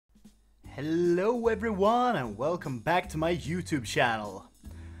Hello everyone and welcome back to my YouTube channel.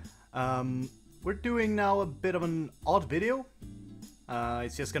 We're doing now a bit of an odd video.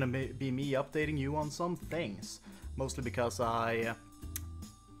 It's just gonna be me updating you on some things. Mostly because I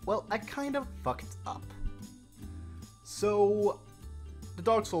kind of fucked up. So, the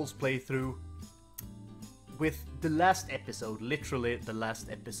Dark Souls playthrough, with the last episode, literally the last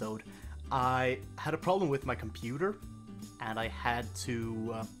episode, I had a problem with my computer and I had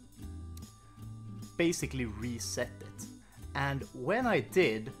to basically reset it. And when I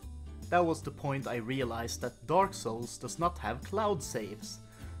did, that was the point I realized that Dark Souls does not have cloud saves.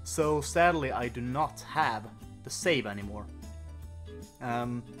 So sadly I do not have the save anymore.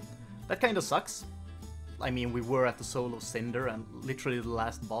 That kinda sucks. I mean, we were at the Soul of Cinder and literally the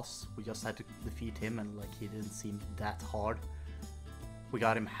last boss, we just had to defeat him and like he didn't seem that hard. We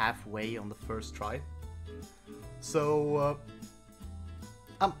got him halfway on the first try. So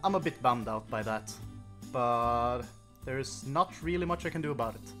I'm a bit bummed out by that, but there's not really much I can do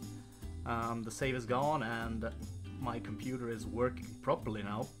about it. The save is gone and my computer is working properly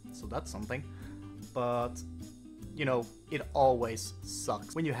now, so that's something. But, you know, it always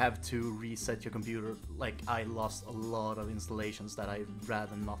sucks when you have to reset your computer. Like, I lost a lot of installations that I'd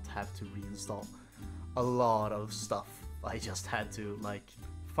rather not have to reinstall. A lot of stuff I just had to, like,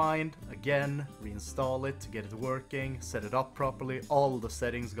 find again, reinstall it to get it working, set it up properly, all the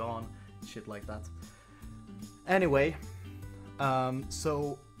settings gone, shit like that. Anyway,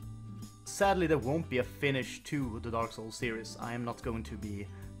 so sadly there won't be a finish to the Dark Souls series. I am not going to be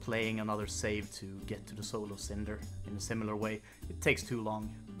playing another save to get to the Soul of Cinder in a similar way. It takes too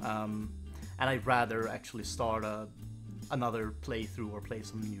long, and I'd rather actually start another playthrough or play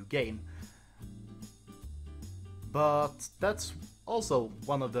some new game. But that's also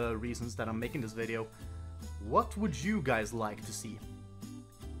one of the reasons that I'm making this video. What would you guys like to see?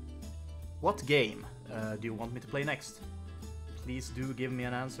 What game do you want me to play next? Please do give me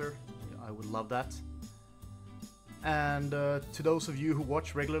an answer. I would love that. And to those of you who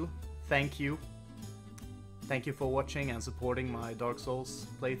watch regularly, thank you. Thank you for watching and supporting my Dark Souls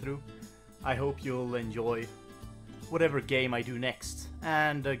playthrough. I hope you'll enjoy whatever game I do next.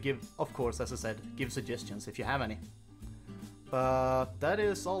 And of course, as I said, give suggestions if you have any. But that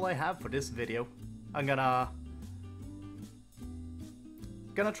is all I have for this video. I'm gonna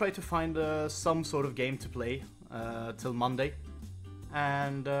try to find some sort of game to play till Monday.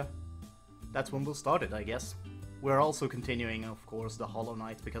 And that's when we'll start it, I guess. We're also continuing, of course, the Hollow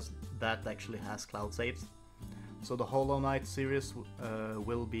Knight, because that actually has cloud saves. So the Hollow Knight series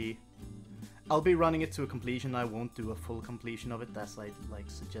will be... I'll be running it to a completion. I won't do a full completion of it, as I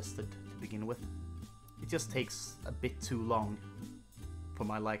suggested to begin with. It just takes a bit too long for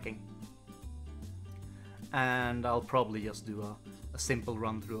my liking. And I'll probably just do a simple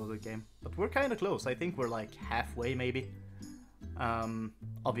run through of the game. But we're kinda close. I think we're like halfway, maybe.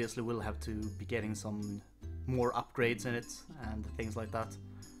 Obviously we'll have to be getting some more upgrades in it and things like that.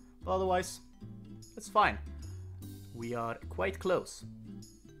 But otherwise, it's fine. We are quite close.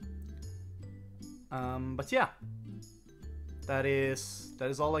 But yeah, that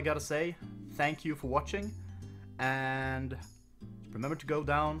is all I gotta say. Thank you for watching, and remember to go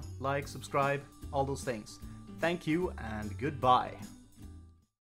down, like, subscribe, all those things. Thank you and goodbye.